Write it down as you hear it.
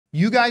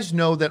You guys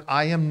know that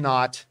I am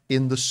not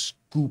in the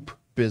scoop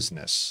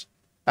business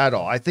at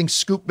all. I think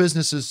scoop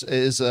business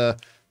is a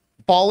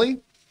folly.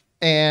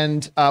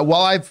 And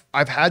while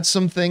I've had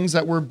some things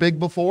that were big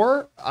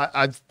before,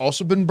 I've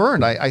also been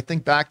burned. I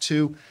think back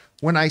to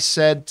when I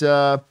said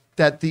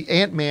that the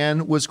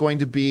Ant-Man was going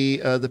to be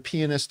the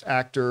pianist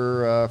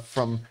actor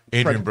from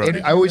Adrian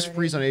Brody. I always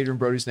freeze on Adrian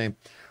Brody's name.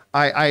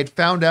 I had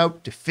found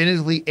out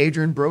definitively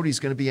Adrian Brody's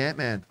going to be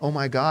Ant-Man. Oh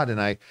my God. And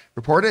I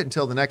reported it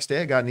until the next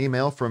day. I got an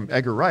email from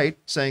Edgar Wright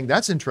saying,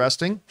 that's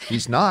interesting.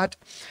 He's not.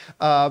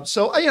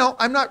 So,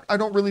 I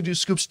don't really do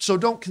scoops. So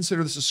don't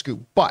consider this a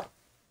scoop, but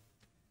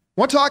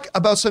I want to talk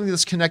about something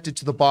that's connected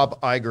to the Bob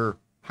Iger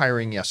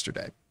hiring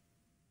yesterday.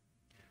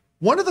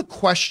 One of the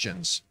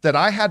questions that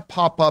I had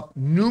pop up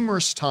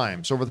numerous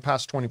times over the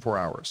past 24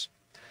 hours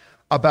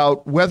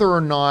about whether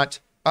or not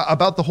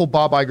about the whole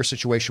Bob Iger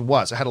situation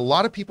was, I had a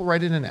lot of people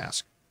write in and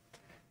ask,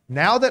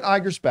 now that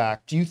Iger's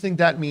back, do you think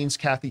that means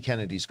Kathy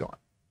Kennedy's gone?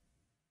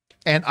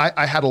 And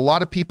I had a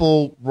lot of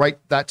people write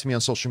that to me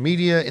on social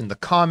media, in the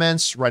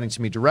comments, writing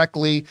to me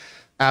directly,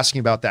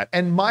 asking about that.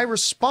 And my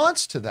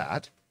response to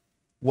that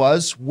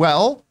was,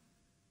 well,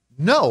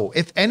 no,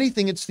 if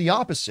anything, it's the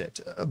opposite.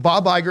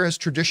 Bob Iger has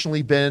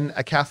traditionally been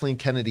a Kathleen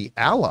Kennedy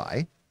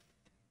ally.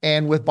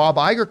 And with Bob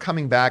Iger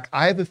coming back,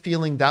 I have a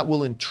feeling that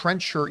will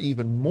entrench her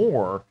even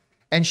more.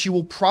 And she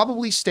will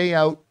probably stay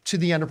out to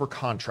the end of her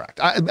contract.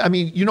 I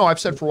mean, I've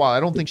said for a while, I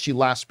don't think she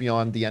lasts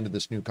beyond the end of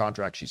this new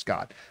contract she's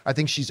got. I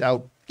think she's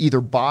out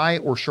either by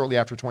or shortly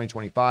after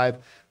 2025.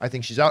 I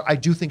think she's out. I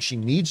do think she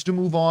needs to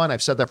move on.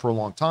 I've said that for a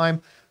long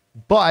time.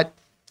 But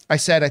I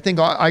said, I think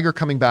Iger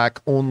coming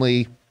back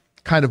only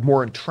kind of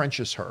more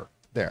entrenches her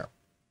there.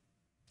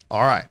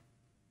 All right.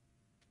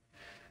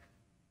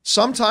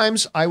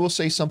 Sometimes I will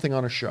say something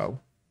on a show,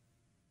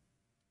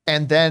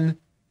 and then,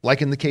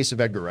 like in the case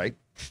of Edgar Wright,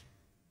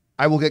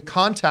 I will get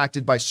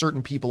contacted by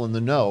certain people in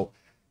the know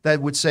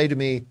that would say to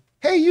me,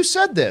 hey, you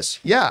said this.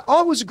 Yeah.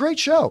 Oh, it was a great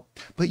show,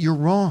 but you're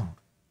wrong.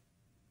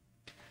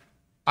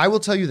 I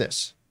will tell you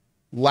this.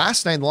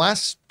 Last night, in the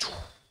last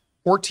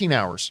 14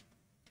 hours,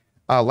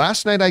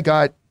 last night I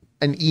got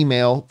an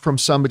email from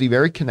somebody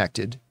very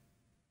connected.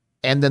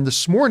 And then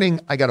this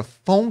morning I got a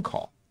phone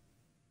call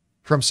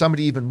from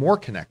somebody even more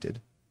connected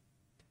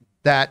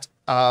that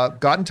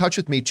got in touch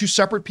with me, two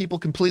separate people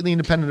completely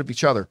independent of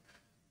each other,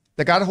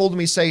 that got a hold of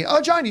me saying,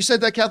 oh, John, you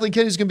said that Kathleen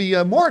Kennedy's going to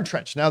be more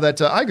entrenched now that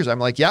Iger's. I'm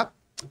like, yeah,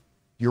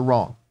 you're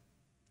wrong.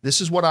 This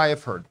is what I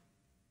have heard.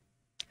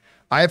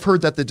 I have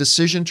heard that the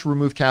decision to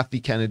remove Kathy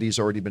Kennedy has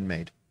already been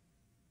made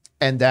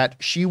and that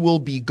she will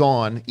be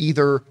gone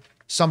either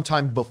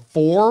sometime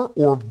before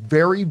or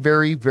very,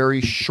 very, very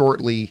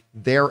shortly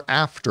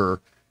thereafter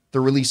the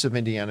release of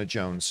Indiana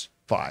Jones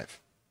 5,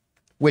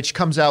 which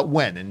comes out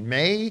when? In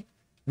May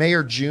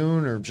or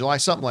June or July,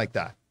 something like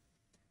that.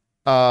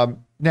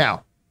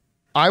 Now,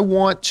 I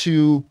want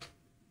to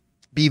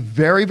be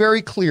very,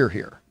 very clear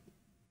here.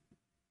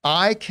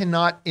 I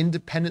cannot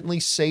independently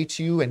say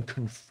to you and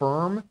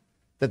confirm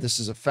that this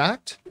is a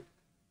fact.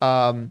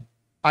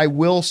 I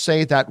will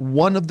say that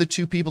one of the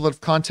two people that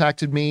have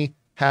contacted me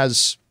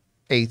has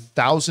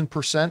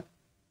 1,000%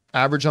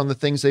 average on the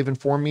things they've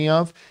informed me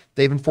of.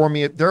 They've informed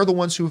me, they're the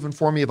ones who have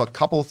informed me of a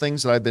couple of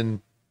things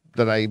that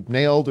I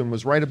nailed and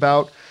was right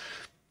about.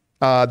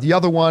 The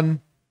other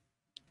one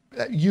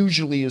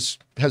usually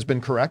has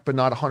been correct, but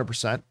not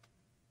 100%.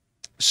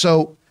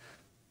 So,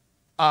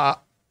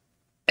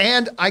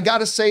 and I got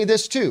to say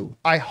this too.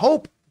 I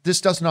hope this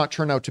does not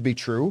turn out to be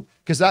true,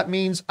 because that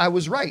means I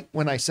was right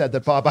when I said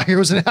that Bob Iger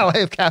was an ally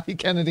of Kathy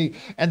Kennedy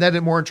and that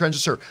it more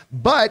entrenches her.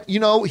 But,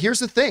 here's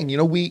the thing,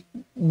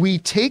 we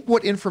take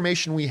what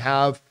information we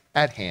have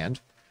at hand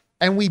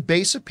and we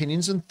base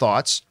opinions and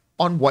thoughts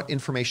on what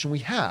information we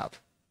have.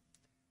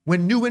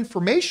 When new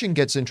information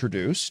gets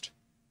introduced,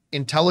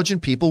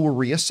 intelligent people will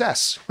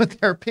reassess what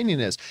their opinion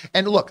is.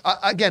 And look,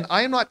 again,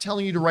 I am not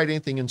telling you to write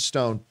anything in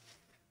stone,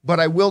 but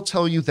I will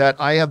tell you that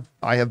I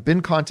have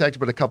been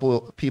contacted by a couple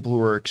of people who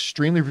are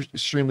extremely,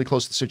 extremely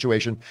close to the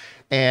situation.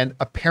 And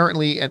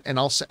apparently, and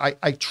I'll say,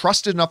 I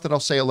trust it enough that I'll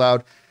say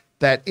aloud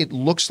that it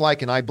looks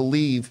like, and I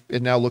believe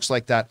it now looks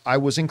like that I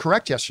was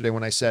incorrect yesterday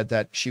when I said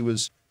that she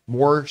was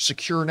more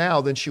secure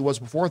now than she was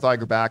before with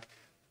Iger back.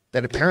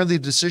 That apparently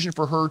the decision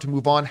for her to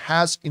move on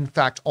has in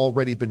fact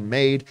already been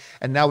made.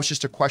 And now it's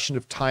just a question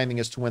of timing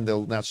as to when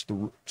they'll announce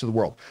to the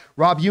world.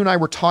 Rob, you and I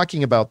were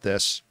talking about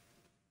this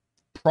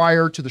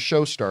prior to the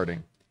show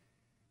starting.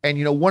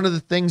 And, one of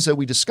the things that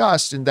we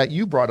discussed and that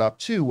you brought up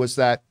too, was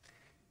that,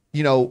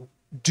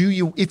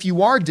 if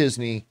you are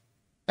Disney,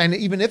 and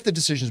even if the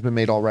decision's been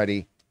made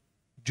already,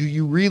 do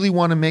you really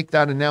want to make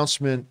that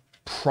announcement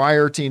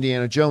prior to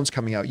Indiana Jones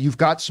coming out? You've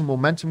got some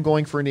momentum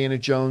going for Indiana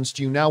Jones.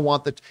 Do you now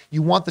want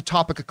the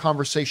topic of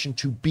conversation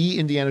to be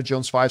Indiana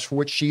Jones 5, for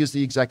which she is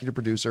the executive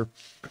producer?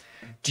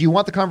 Do you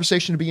want the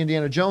conversation to be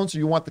Indiana Jones, or do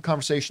you want the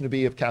conversation to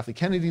be of Kathleen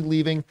Kennedy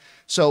leaving?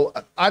 So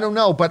I don't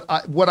know,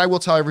 but what I will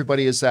tell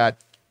everybody is that,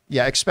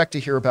 yeah, expect to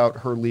hear about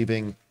her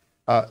leaving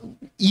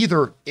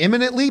either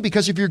imminently,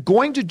 because if you're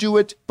going to do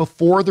it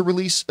before the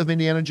release of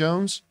Indiana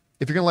Jones,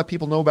 if you're going to let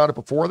people know about it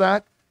before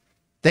that,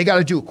 They got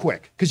to do it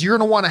quick because you're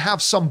going to want to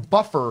have some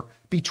buffer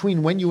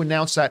between when you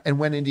announce that and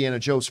when Indiana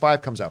Jones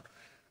 5 comes out.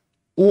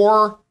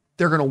 Or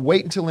they're going to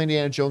wait until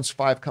Indiana Jones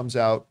 5 comes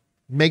out,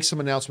 make some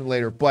announcement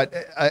later. But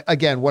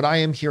again, what I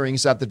am hearing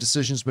is that the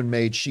decision's been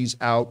made. She's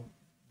out.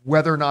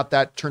 Whether or not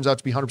that turns out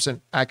to be 100%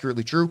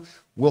 accurately true,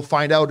 we'll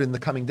find out in the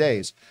coming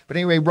days. But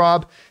anyway,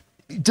 Rob,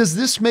 does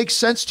this make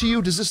sense to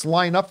you? Does this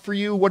line up for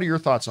you? What are your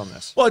thoughts on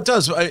this? Well, it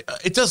does.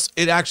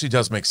 It actually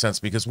does make sense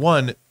because,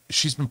 one,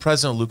 she's been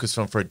president of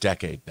Lucasfilm for a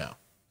decade now.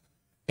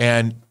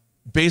 And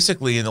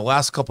basically, in the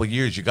last couple of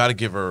years, you got to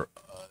give her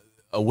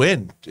a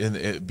win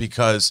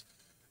because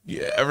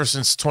ever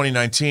since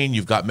 2019,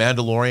 you've got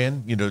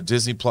Mandalorian,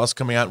 Disney Plus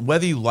coming out.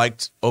 Whether you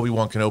liked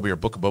Obi-Wan Kenobi or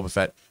Book of Boba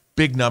Fett,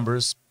 big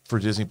numbers for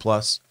Disney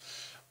Plus.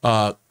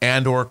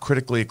 Andor,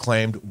 critically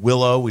acclaimed.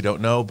 Willow, we don't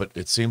know, but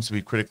it seems to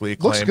be critically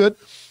acclaimed. Looks good.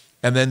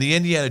 And then the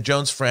Indiana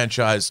Jones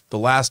franchise, the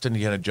last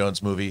Indiana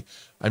Jones movie.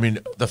 I mean,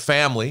 the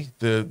family,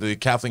 the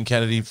Kathleen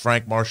Kennedy,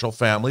 Frank Marshall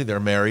family, they're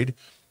married.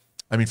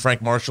 I mean,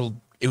 Frank Marshall,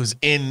 it was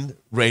in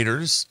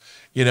Raiders,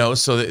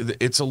 so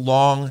it's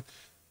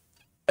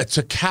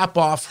to cap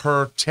off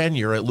her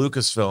tenure at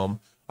Lucasfilm.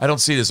 I don't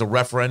see it as a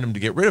referendum to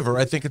get rid of her.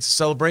 I think it's a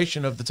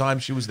celebration of the time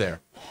she was there.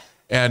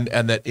 And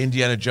that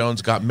Indiana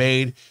Jones got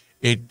made.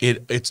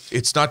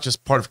 It's not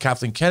just part of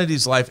Kathleen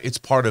Kennedy's life. It's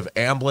part of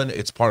Amblin.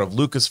 It's part of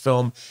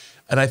Lucasfilm.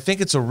 And I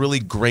think it's a really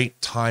great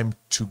time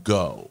to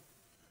go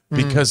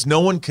because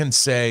no one can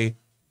say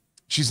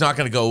she's not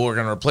going to go, we're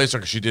going to replace her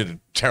because she did a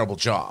terrible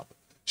job.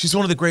 She's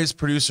one of the greatest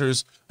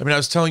producers. I mean, I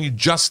was telling you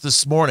just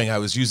this morning, I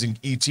was using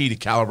ET to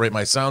calibrate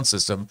my sound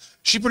system.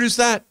 She produced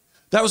that.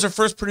 That was her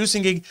first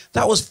producing gig.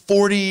 That was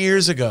 40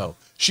 years ago.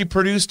 She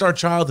produced our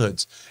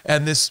childhoods.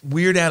 And this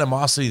weird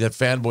animosity that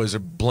fanboys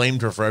have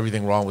blamed her for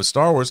everything wrong with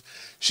Star Wars.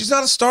 She's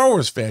not a Star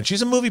Wars fan.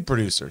 She's a movie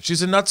producer.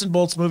 She's a nuts and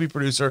bolts movie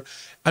producer.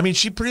 I mean,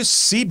 she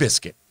produced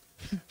Seabiscuit.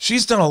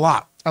 She's done a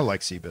lot. I like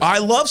Seabiscuit. I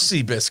love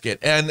Seabiscuit.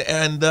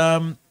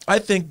 And I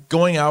think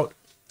going out,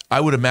 I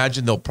would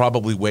imagine they'll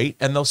probably wait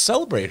and they'll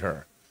celebrate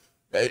her.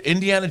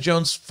 Indiana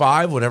Jones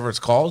 5, whatever it's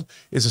called,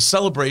 is a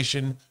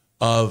celebration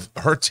of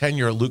her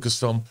tenure at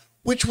Lucasfilm,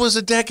 which was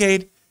a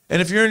decade. And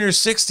if you're in your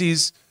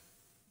 60s,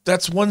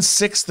 that's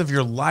 1/6 of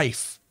your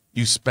life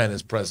you spent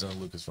as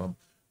president of Lucasfilm.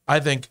 I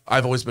think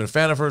I've always been a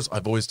fan of hers.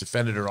 I've always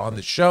defended her on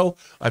this show.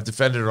 I've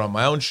defended her on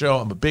my own show.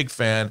 I'm a big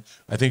fan.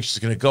 I think she's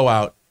going to go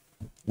out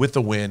with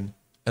a win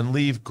and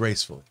leave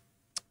gracefully.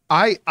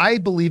 I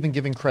believe in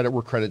giving credit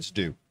where credit's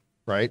due,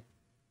 right?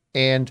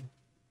 And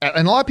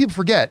a lot of people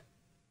forget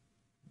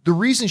the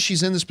reason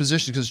she's in this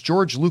position is because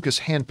George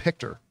Lucas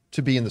handpicked her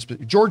to be in this.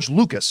 George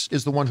Lucas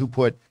is the one who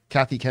put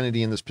Kathy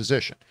Kennedy in this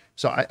position.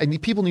 So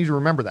people need to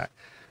remember that.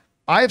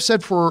 I have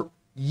said for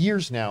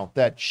years now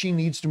that she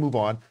needs to move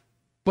on.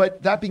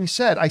 But that being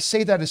said, I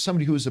say that as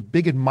somebody who is a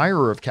big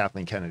admirer of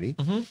Kathleen Kennedy.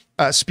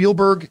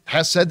 Spielberg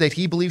has said that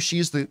he believes she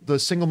is the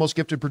single most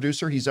gifted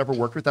producer he's ever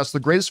worked with. That's the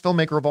greatest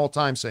filmmaker of all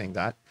time saying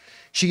that.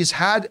 She has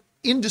had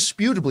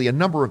indisputably a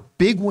number of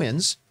big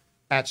wins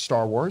at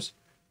Star Wars,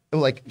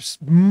 like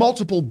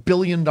multiple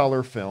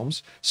billion-dollar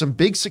films, some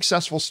big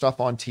successful stuff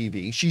on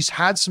TV. She's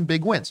had some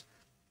big wins.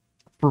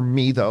 For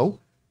me, though,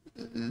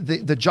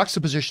 the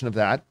juxtaposition of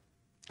that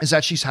is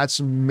that she's had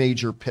some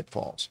major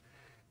pitfalls.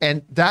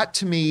 And that,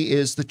 to me,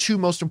 is the two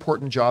most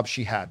important jobs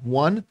she had.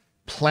 One,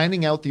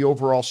 planning out the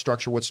overall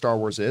structure, what Star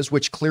Wars is,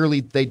 which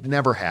clearly they'd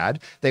never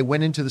had. They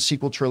went into the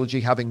sequel trilogy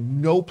having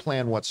no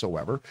plan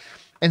whatsoever.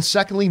 And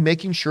secondly,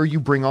 making sure you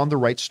bring on the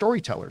right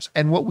storytellers.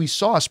 And what we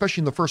saw,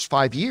 especially in the first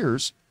 5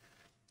 years,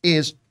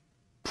 is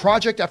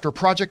project after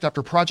project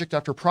after project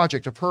after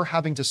project of her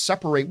having to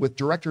separate with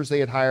directors they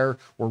had hired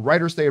or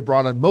writers they had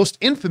brought on, most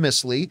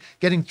infamously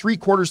getting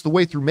 3/4 of the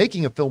way through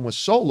making a film with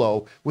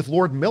Solo with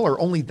Lord Miller,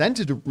 only then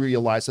to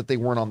realize that they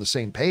weren't on the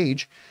same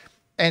page.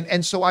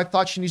 And so I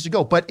thought she needs to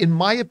go. But in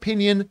my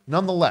opinion,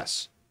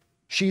 nonetheless,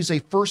 she's a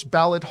first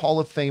ballot Hall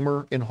of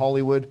Famer in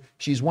Hollywood.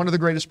 She's one of the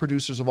greatest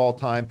producers of all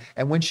time.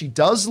 And when she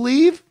does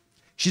leave,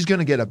 she's going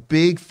to get a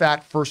big,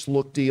 fat first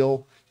look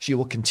deal. She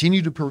will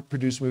continue to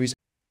produce movies.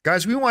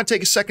 Guys, we want to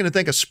take a second to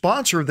thank a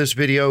sponsor of this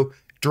video,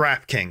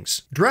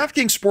 DraftKings.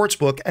 DraftKings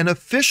Sportsbook, an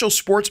official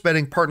sports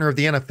betting partner of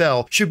the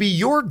NFL, should be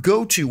your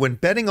go-to when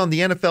betting on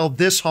the NFL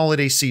this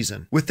holiday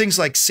season. With things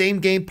like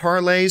same-game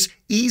parlays,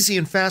 easy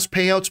and fast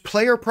payouts,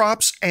 player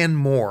props, and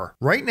more.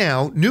 Right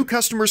now, new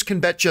customers can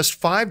bet just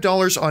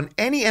 $5 on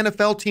any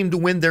NFL team to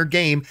win their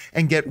game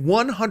and get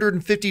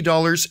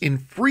 $150 in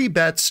free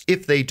bets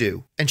if they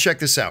do. And check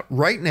this out.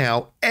 Right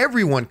now,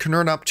 everyone can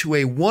earn up to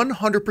a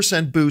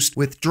 100% boost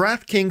with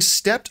DraftKings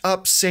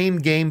stepped-up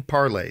same-game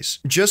parlays.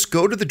 Just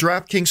go to the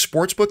DraftKings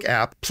Sportsbook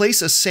app,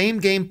 place a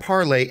same-game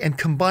parlay, and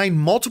combine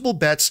multiple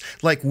bets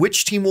like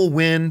which team will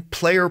win,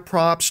 player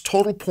props,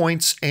 total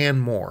points,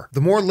 and more.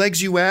 The more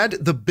legs you add,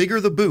 the bigger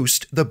the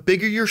boost, the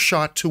bigger your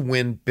shot to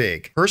win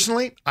big.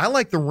 Personally, I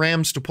like the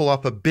Rams to pull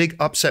off a big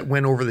upset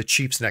win over the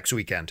Chiefs next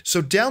weekend.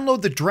 So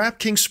download the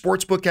DraftKings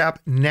Sportsbook app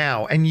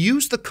now and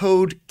use the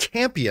code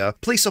Campea.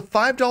 Place a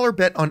 $5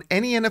 bet on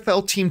any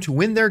NFL team to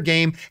win their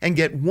game and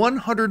get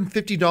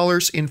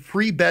 $150 in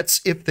free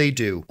bets if they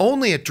do.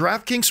 Only at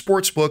DraftKings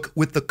Sportsbook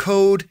with the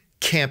code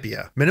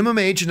Campea. Minimum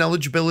age and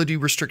eligibility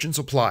restrictions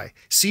apply.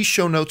 See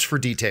show notes for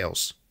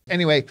details.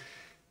 Anyway,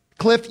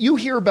 Cliff, you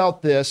hear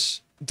about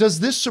this. Does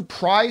this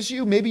surprise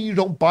you? Maybe you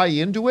don't buy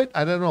into it.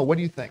 I don't know. What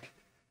do you think?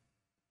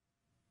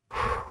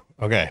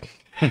 Okay.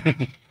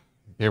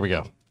 Here we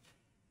go.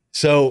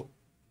 So,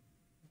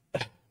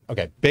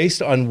 okay,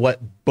 based on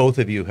what both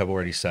of you have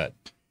already said,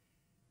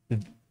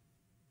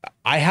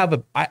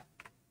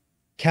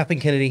 Kathleen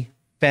Kennedy,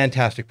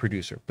 fantastic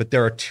producer, but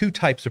there are two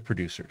types of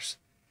producers.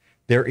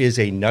 There is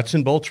a nuts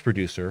and bolts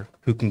producer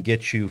who can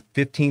get you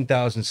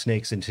 15,000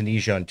 snakes in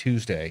Tunisia on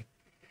Tuesday.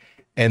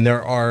 And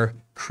there are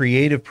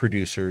creative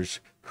producers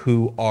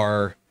who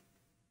are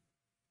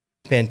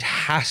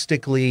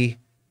fantastically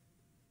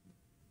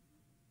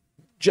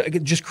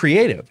just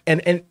creative.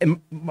 And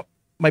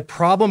my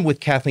problem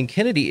with Kathleen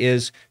Kennedy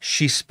is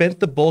she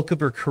spent the bulk of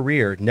her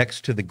career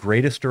next to the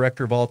greatest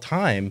director of all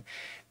time.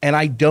 And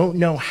I don't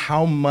know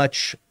how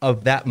much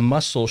of that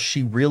muscle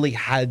she really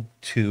had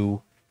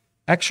to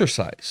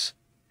exercise.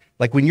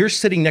 Like when you're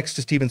sitting next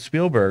to Steven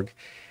Spielberg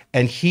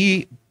and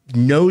he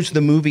knows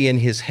the movie in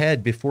his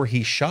head before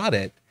he shot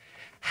it,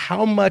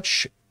 how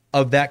much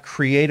of that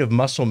creative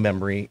muscle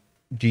memory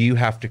do you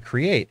have to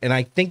create? And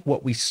I think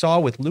what we saw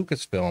with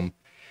Lucasfilm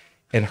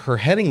and her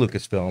heading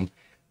Lucasfilm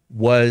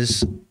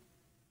was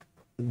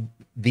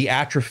the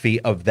atrophy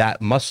of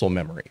that muscle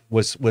memory,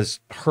 was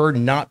her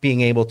not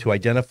being able to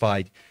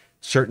identify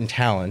certain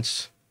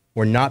talents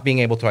or not being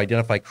able to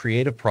identify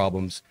creative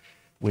problems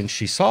when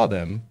she saw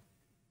them,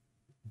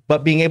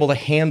 but being able to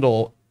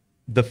handle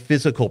the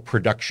physical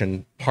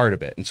production part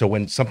of it. And so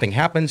when something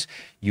happens,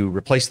 you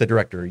replace the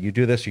director, you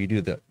do this, or you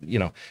do that, you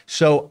know.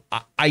 So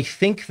I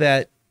think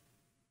that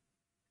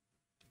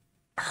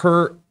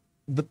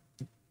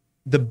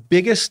the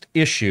biggest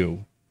issue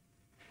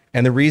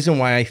and the reason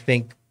why I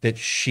think that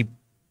she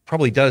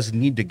probably does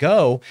need to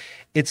go,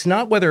 it's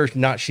not whether or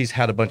not she's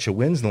had a bunch of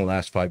wins in the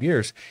last 5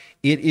 years.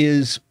 It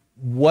is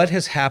what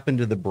has happened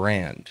to the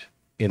brand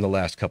in the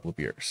last couple of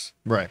years.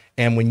 Right.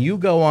 And when you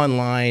go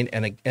online,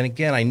 and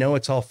again, I know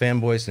it's all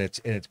fanboys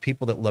and it's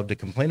people that love to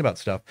complain about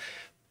stuff,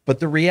 but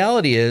the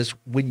reality is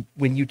when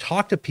you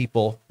talk to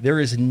people, there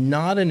is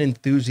not an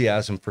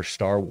enthusiasm for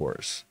Star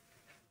Wars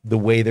the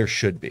way there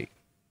should be.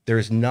 There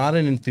is not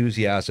an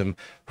enthusiasm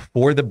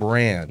for the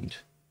brand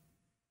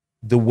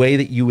the way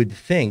that you would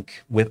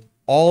think with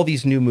all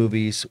these new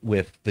movies,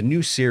 with the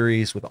new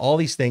series, with all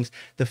these things.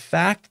 The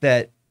fact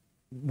that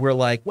we're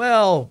like,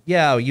 well,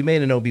 yeah, you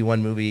made an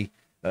Obi-Wan movie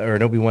or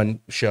an Obi-Wan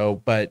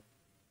show, but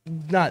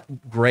not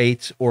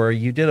great, or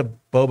you did a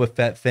Boba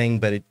Fett thing,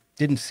 but it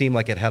didn't seem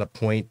like it had a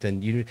point.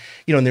 And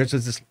and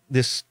there's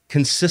this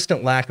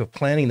consistent lack of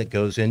planning that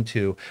goes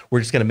into, we're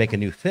just going to make a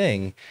new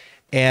thing.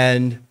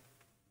 And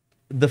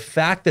the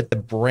fact that the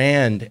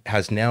brand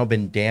has now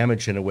been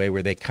damaged in a way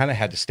where they kind of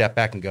had to step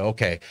back and go,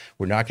 okay,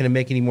 we're not going to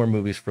make any more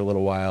movies for a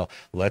little while.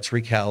 Let's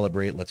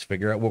recalibrate. Let's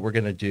figure out what we're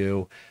going to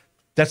do.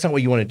 That's not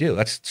what you want to do.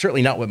 That's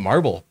certainly not what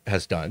Marvel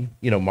has done.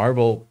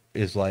 Marvel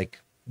is like,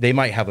 they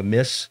might have a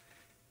miss,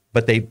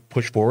 but they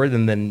push forward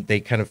and then they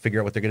kind of figure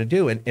out what they're going to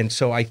do. And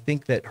so I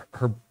think that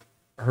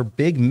her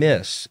big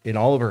miss in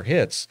all of her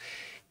hits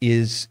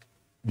is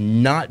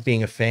not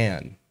being a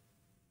fan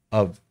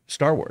of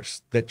Star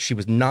Wars, that she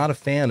was not a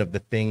fan of the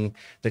thing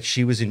that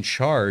she was in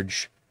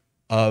charge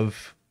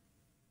of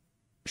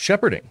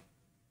shepherding.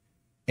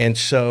 And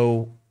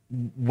so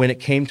when it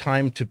came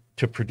time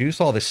to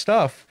produce all this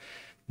stuff,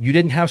 you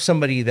didn't have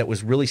somebody that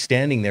was really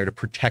standing there to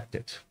protect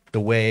it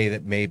the way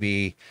that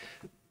maybe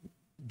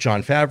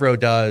Jon Favreau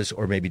does,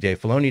 or maybe Dave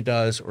Filoni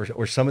does,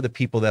 or some of the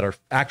people that are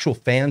actual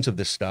fans of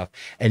this stuff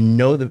and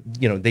know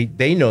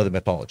they know the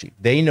mythology,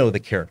 they know the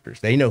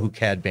characters, they know who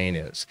Cad Bane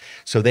is.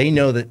 So they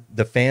know that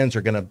the fans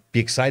are going to be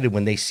excited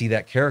when they see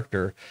that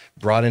character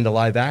brought into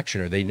live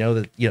action, or they know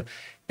that,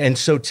 and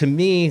so to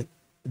me,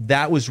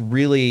 that was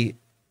really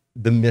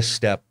the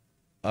misstep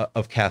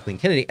of Kathleen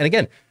Kennedy. And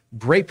again,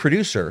 great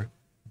producer,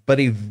 but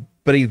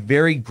a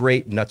very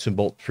great nuts and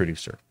bolts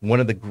producer, one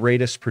of the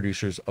greatest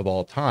producers of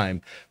all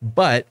time.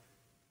 But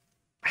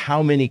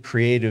how many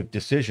creative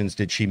decisions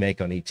did she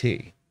make on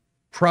E.T.?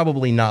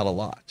 Probably not a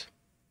lot.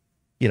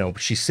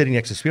 She's sitting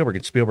next to Spielberg,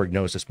 and Spielberg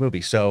knows this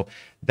movie. So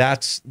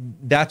that's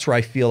where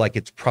I feel like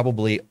it's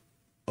probably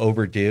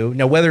overdue.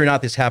 Now, whether or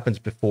not this happens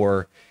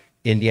before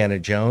Indiana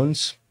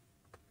Jones,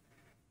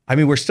 I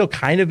mean, we're still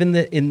kind of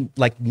in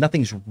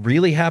nothing's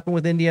really happened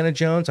with Indiana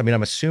Jones. I mean,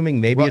 I'm assuming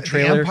maybe a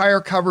trailer. The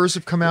Empire covers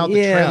have come out. The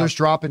trailer's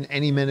dropping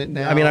any minute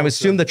now. I mean, I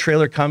assume the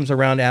trailer comes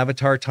around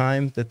Avatar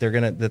time, that they're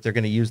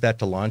gonna use that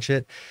to launch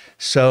it.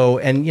 So,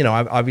 and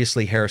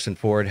obviously Harrison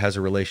Ford has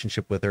a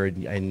relationship with her,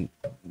 and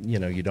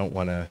you don't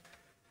want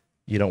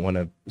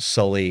to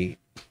sully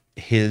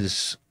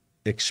his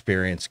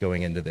experience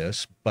going into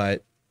this,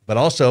 but But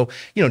also,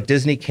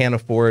 Disney can't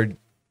afford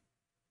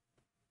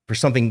for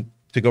something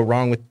to go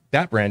wrong with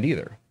that brand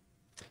either.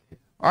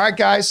 All right,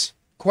 guys.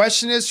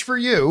 Question is for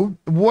you.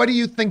 What do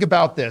you think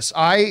about this?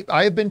 I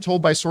have been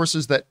told by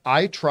sources that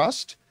I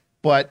trust,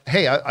 but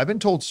hey, I've been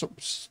told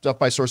stuff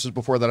by sources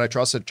before that I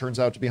trust that turns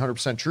out to be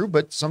 100% true,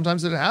 but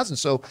sometimes it hasn't.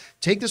 So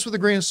take this with a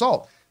grain of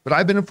salt. But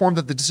I've been informed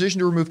that the decision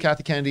to remove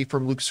Kathleen Kennedy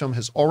from Lucasfilm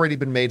has already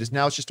been made.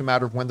 Now it's just a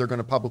matter of when they're going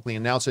to publicly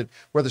announce it,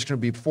 whether it's going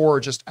to be before or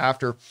just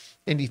after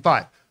Indy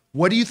 5.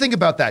 What do you think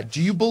about that?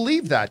 Do you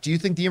believe that? Do you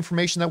think the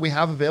information that we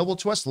have available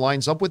to us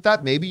lines up with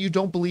that? Maybe you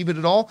don't believe it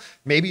at all.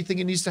 Maybe you think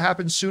it needs to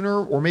happen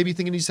sooner, or maybe you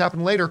think it needs to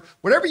happen later.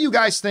 Whatever you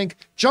guys think,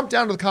 jump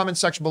down to the comment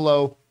section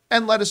below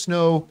and let us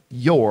know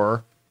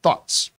your thoughts.